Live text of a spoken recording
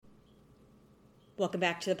Welcome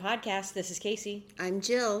back to the podcast. This is Casey. I'm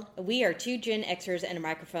Jill. We are two Gen Xers and a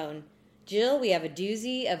microphone. Jill, we have a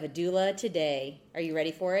doozy of a doula today. Are you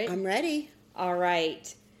ready for it? I'm ready. All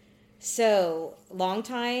right. So,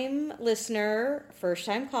 long-time listener,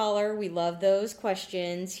 first-time caller, we love those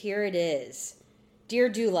questions. Here it is. Dear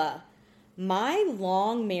doula, my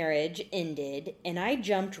long marriage ended and I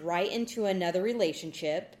jumped right into another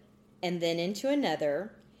relationship and then into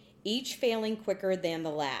another, each failing quicker than the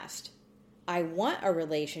last. I want a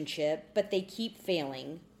relationship, but they keep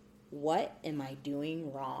failing. What am I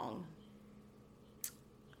doing wrong?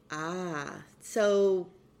 So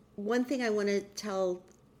one thing I want to tell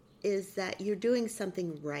is that you're doing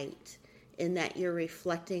something right in that you're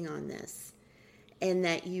reflecting on this and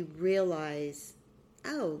that you realize,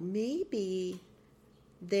 oh, maybe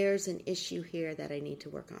there's an issue here that I need to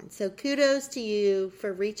work on. So kudos to you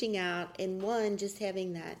for reaching out and one, just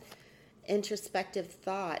having that introspective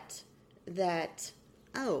thought that,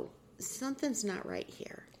 oh, something's not right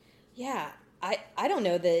here. Yeah, I don't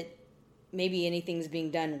know that maybe anything's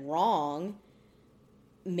being done wrong.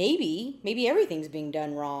 Maybe everything's being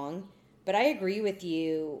done wrong, but I agree with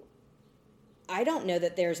you. I don't know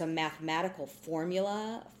that there's a mathematical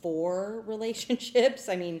formula for relationships.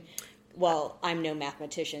 I mean, well, I'm no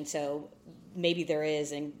mathematician, so maybe there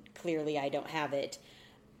is, and clearly I don't have it.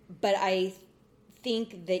 But I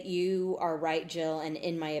think that you are right, Jill, and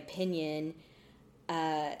in my opinion,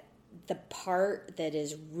 the part that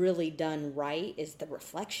is really done right is the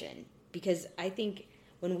reflection. Because I think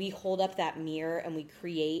when we hold up that mirror and we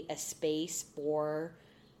create a space for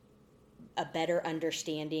a better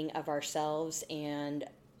understanding of ourselves and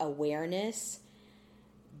awareness,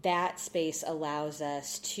 that space allows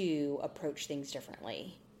us to approach things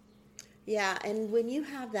differently. Yeah, and when you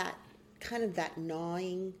have that kind of that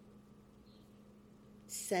gnawing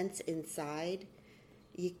sense inside,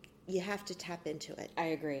 you have to tap into it. I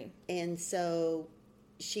agree. And so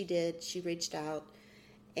she reached out,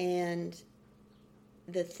 and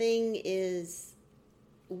the thing is,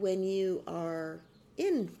 when you are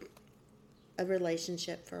in a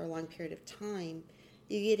relationship for a long period of time,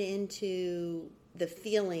 you get into the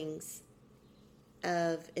feelings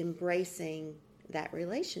of embracing that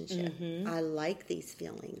relationship. Mm-hmm. I like these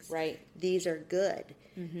feelings. Right. These are good.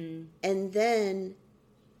 Mm-hmm. And then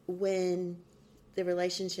when the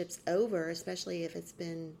relationship's over, especially if it's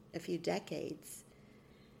been a few decades,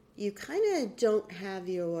 you kind of don't have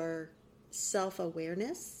your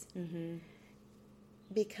self-awareness. Mm-hmm.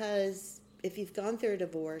 Because if you've gone through a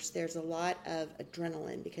divorce, there's a lot of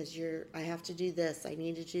adrenaline because I have to do this, I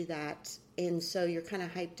need to do that. And so you're kind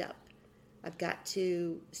of hyped up. I've got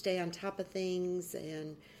to stay on top of things.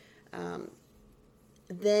 And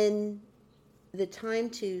then the time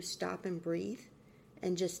to stop and breathe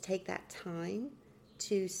and just take that time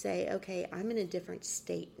to say, okay, I'm in a different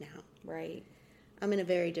state now. Right. I'm in a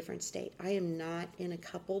very different state. I am not in a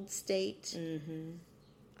coupled state. Mm-hmm.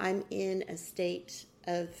 I'm in a state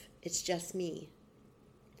of it's just me.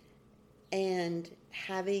 And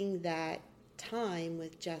having that time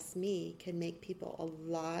with just me can make people a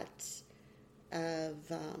lot of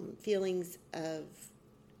feelings of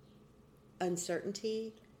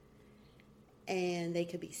uncertainty, and they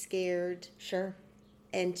could be scared. Sure.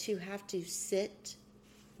 And to have to sit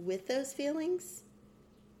with those feelings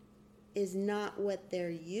is not what they're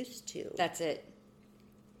used to. That's it.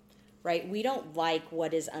 Right? We don't like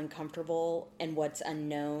what is uncomfortable and what's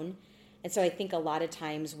unknown. And so I think a lot of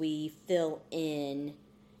times we fill in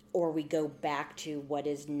or we go back to what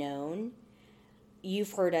is known.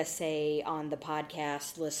 You've heard us say on the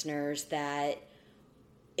podcast, listeners, that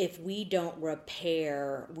if we don't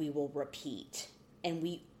repair, we will repeat. And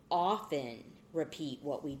we often repeat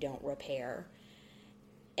what we don't repair.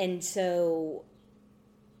 And so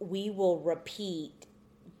we will repeat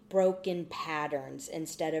broken patterns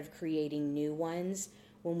instead of creating new ones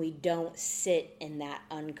when we don't sit in that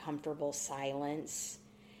uncomfortable silence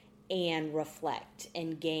and reflect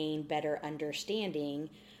and gain better understanding,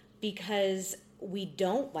 because we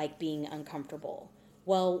don't like being uncomfortable.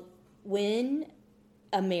 Well, when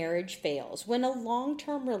a marriage fails, when a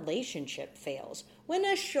long-term relationship fails, when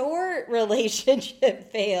a short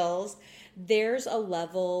relationship fails, there's a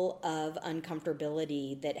level of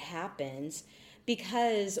uncomfortability that happens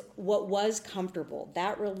because what was comfortable,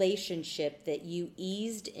 that relationship that you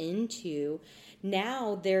eased into,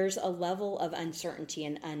 now there's a level of uncertainty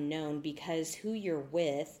and unknown because who you're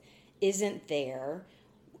with isn't there.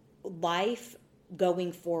 Life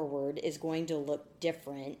going forward is going to look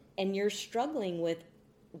different, and you're struggling with,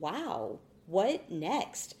 wow, what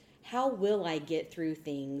next? How will I get through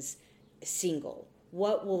things single?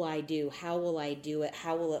 What will I do? How will I do it?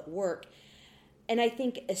 How will it work? And I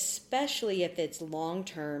think especially if it's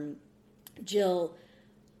long-term, Jill,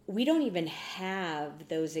 we don't even have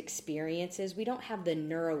those experiences. We don't have the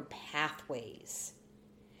neuro pathways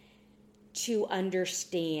to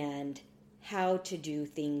understand how to do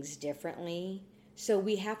things differently. So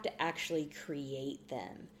we have to actually create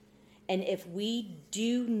them. And if we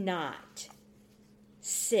do not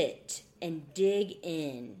sit and dig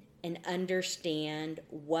in and understand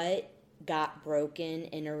what got broken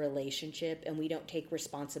in a relationship, and we don't take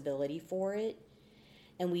responsibility for it,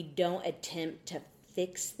 and we don't attempt to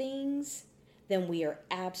fix things, then we are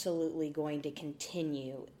absolutely going to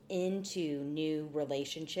continue into new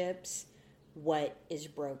relationships what is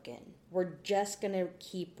broken. We're just going to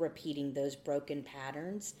keep repeating those broken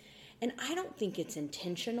patterns. And I don't think it's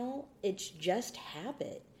intentional. It's just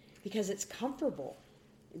habit because it's comfortable.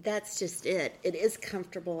 That's just it. It is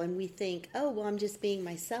comfortable, and we think, oh, well, I'm just being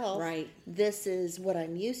myself. Right. This is what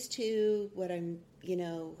I'm used to, what I'm,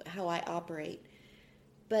 how I operate.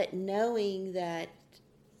 But knowing that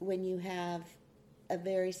when you have a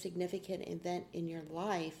very significant event in your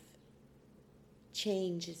life,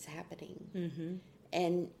 change is happening. Mm-hmm.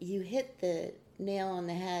 And you hit the nail on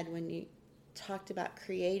the head when you talked about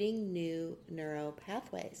creating new neural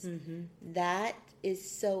pathways. Mm-hmm. That is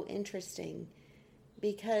so interesting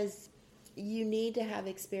because you need to have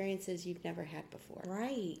experiences you've never had before.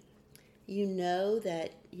 Right. You know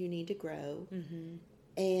that you need to grow, mm-hmm.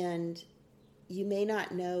 and you may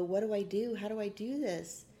not know, what do I do? How do I do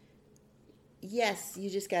this? Yes, you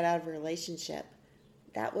just got out of a relationship.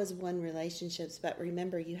 That was one relationship, but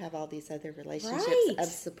remember, you have all these other relationships right. of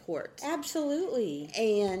support. Absolutely.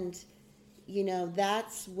 And,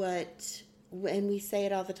 that's what, and we say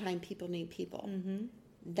it all the time, people need people. Mm-hmm.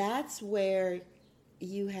 That's where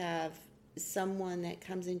you have someone that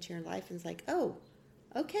comes into your life and is like, oh,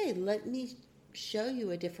 okay, let me show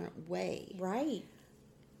you a different way. Right.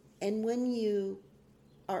 And when you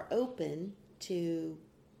are open to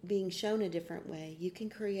being shown a different way, you can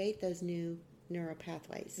create those new neural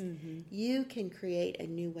pathways. Mm-hmm. You can create a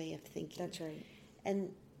new way of thinking. That's right. And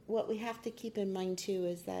what we have to keep in mind too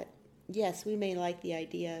is that, yes, we may like the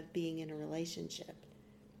idea of being in a relationship,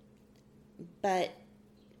 but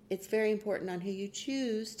it's very important on who you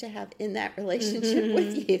choose to have in that relationship mm-hmm.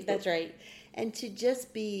 with you. That's right. And to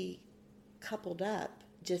just be coupled up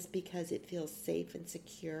just because it feels safe and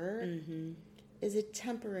secure mm-hmm. is a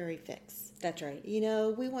temporary fix. That's right.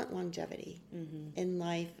 We want longevity mm-hmm. in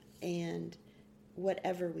life, and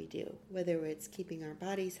whatever we do, whether it's keeping our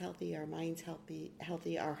bodies healthy, our minds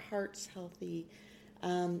healthy, our hearts healthy,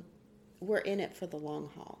 we're in it for the long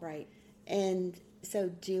haul. Right. And so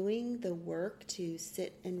doing the work to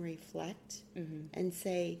sit and reflect mm-hmm. and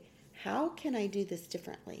say, how can I do this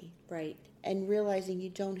differently? Right. And realizing you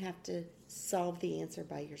don't have to solve the answer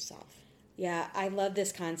by yourself. Yeah, I love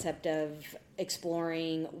this concept of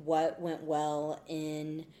exploring what went well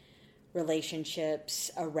in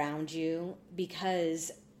relationships around you,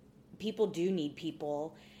 because people do need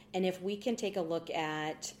people. And if we can take a look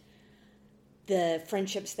at the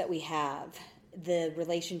friendships that we have, the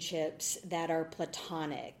relationships that are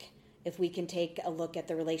platonic, if we can take a look at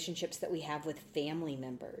the relationships that we have with family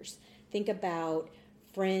members, think about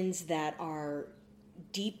friends that are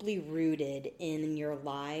deeply rooted in your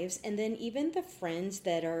lives, and then even the friends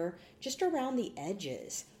that are just around the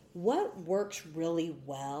edges. What works really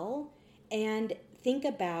well? And think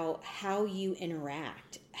about how you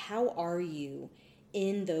interact. How are you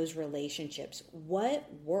in those relationships? What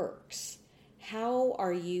works? How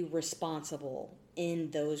are you responsible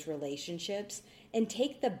in those relationships? And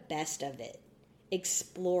take the best of it.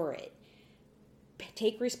 Explore it.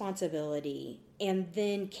 Take responsibility, and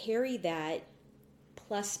then carry that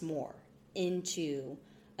plus more into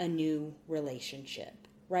a new relationship,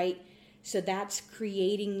 right? So that's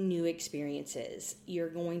creating new experiences. You're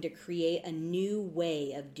going to create a new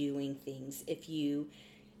way of doing things if you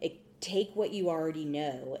take what you already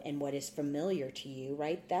know and what is familiar to you,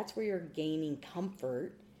 right? That's where you're gaining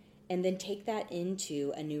comfort, and then take that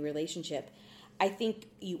into a new relationship. I think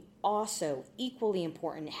you also, equally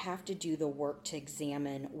important, have to do the work to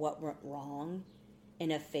examine what went wrong in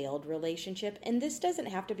a failed relationship. And this doesn't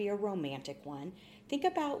have to be a romantic one. Think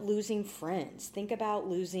about losing friends. Think about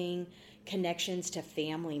losing connections to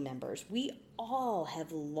family members. We all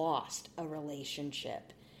have lost a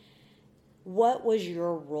relationship. What was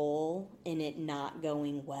your role in it not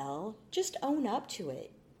going well? Just own up to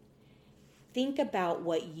it. Think about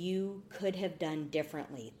what you could have done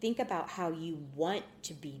differently. Think about how you want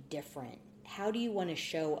to be different. How do you want to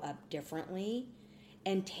show up differently?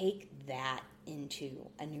 And take that into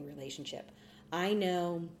a new relationship. I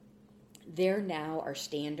know there now are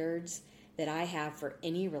standards that I have for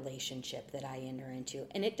any relationship that I enter into.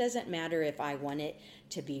 And it doesn't matter if I want it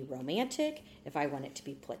to be romantic, if I want it to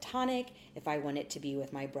be platonic, if I want it to be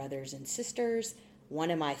with my brothers and sisters,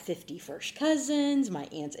 one of my 50 first cousins, my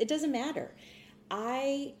aunts. It doesn't matter.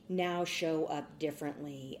 I now show up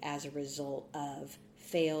differently as a result of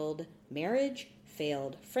failed marriage,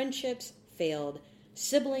 failed friendships, failed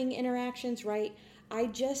sibling interactions, right? I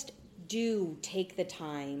just do take the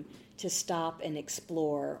time to stop and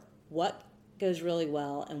explore what goes really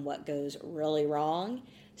well and what goes really wrong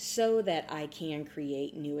so that I can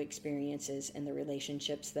create new experiences in the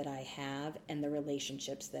relationships that I have and the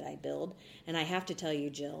relationships that I build. And I have to tell you,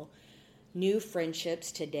 Jill, new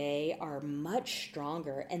friendships today are much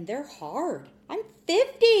stronger and they're hard. I'm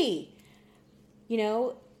 50. You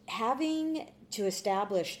know, having to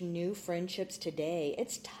establish new friendships today,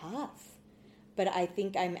 it's tough. But I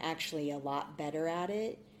think I'm actually a lot better at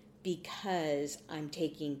it because I'm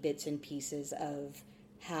taking bits and pieces of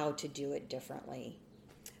how to do it differently.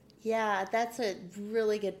 Yeah, that's a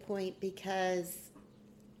really good point because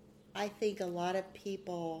I think a lot of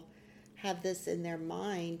people have this in their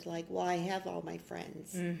mind, like, well, I have all my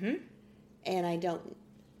friends and I don't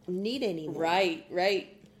need any more.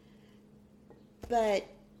 Right. But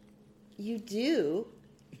you do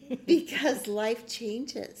because life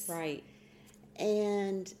changes. Right.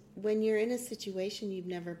 And when you're in a situation you've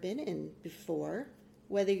never been in before,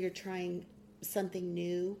 whether you're trying something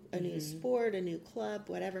new, a new sport, a new club,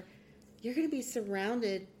 whatever, you're going to be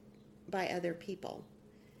surrounded by other people.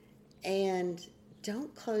 And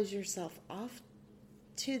don't close yourself off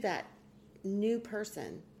to that new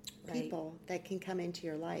person, people that can come into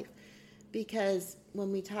your life. Because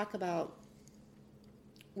when we talk about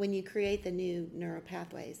when you create the new neural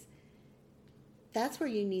pathways, that's where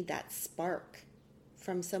you need that spark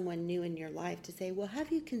from someone new in your life to say, well,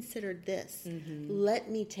 have you considered this? Let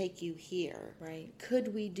me take you here. Right.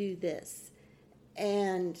 Could we do this?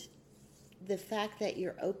 And the fact that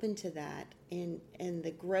you're open to that and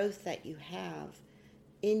the growth that you have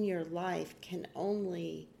in your life can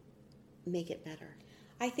only make it better.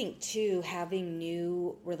 I think, too, having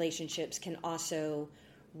new relationships can also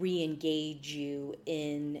re-engage you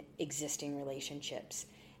in existing relationships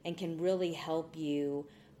and can really help you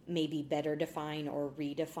maybe better define or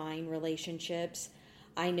redefine relationships.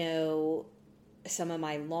 I know some of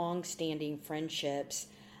my long-standing friendships,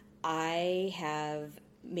 I have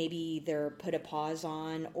maybe either put a pause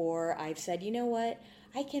on or I've said, you know what,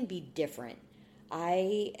 I can be different.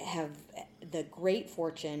 I have the great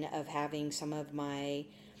fortune of having some of my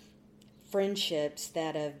friendships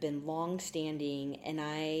that have been long-standing, and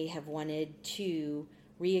I have wanted to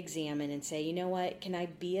re-examine and say, you know what, can I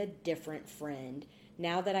be a different friend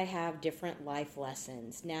now that I have different life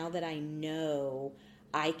lessons, now that I know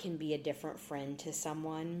I can be a different friend to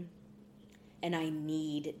someone and I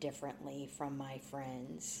need differently from my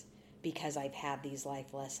friends because I've had these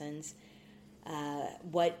life lessons.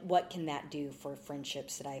 What can that do for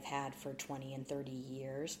friendships that I've had for 20 and 30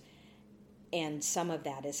 years? And some of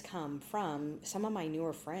that has come from some of my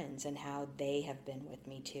newer friends and how they have been with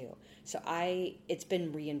me too. So it's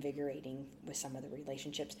been reinvigorating with some of the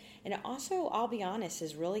relationships. And it also, I'll be honest,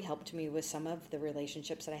 has really helped me with some of the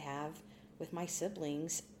relationships that I have with my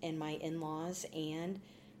siblings and my in-laws and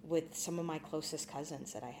with some of my closest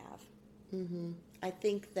cousins that I have. I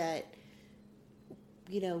think that,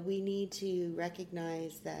 we need to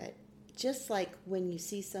recognize that just like when you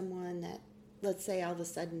see someone that, let's say all of a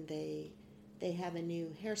sudden they have a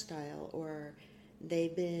new hairstyle or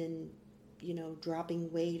they've been,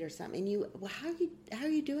 dropping weight or something. And how are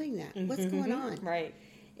you doing that? What's going on? Right.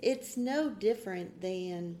 It's no different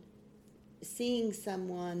than seeing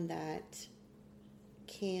someone that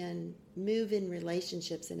can move in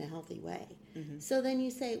relationships in a healthy way. So then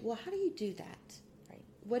you say, well, how do you do that? Right.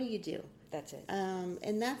 What do you do? That's it.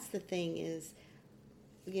 And that's the thing is,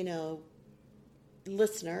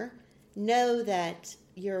 listener, know that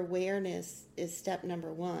your awareness is step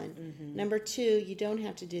number one. Number two, you don't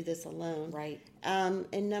have to do this alone. Right.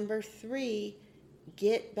 And number three,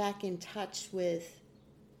 get back in touch with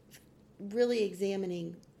really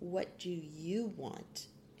examining what do you want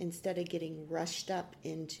instead of getting rushed up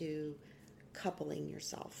into coupling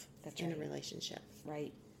yourself in a relationship.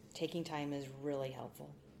 Right. Taking time is really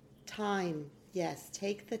helpful. Time, yes.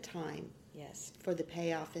 Take the time. Yes. For the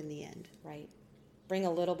payoff in the end. Right. Bring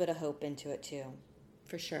a little bit of hope into it too.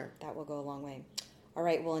 For sure. That will go a long way. All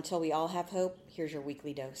right, well, until we all have hope, here's your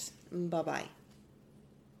weekly dose. Bye-bye.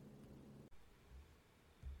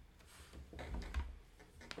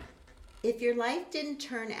 If your life didn't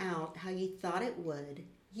turn out how you thought it would,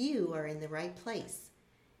 you are in the right place.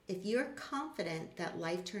 If you're confident that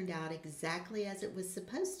life turned out exactly as it was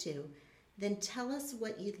supposed to, then tell us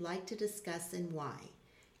what you'd like to discuss and why.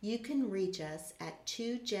 You can reach us at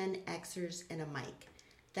 2 Gen Xers and a mic.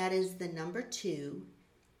 That is the number 2,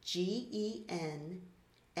 GenXerSandamic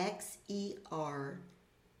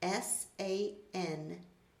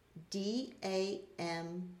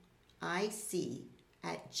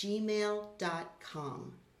at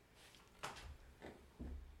gmail.com.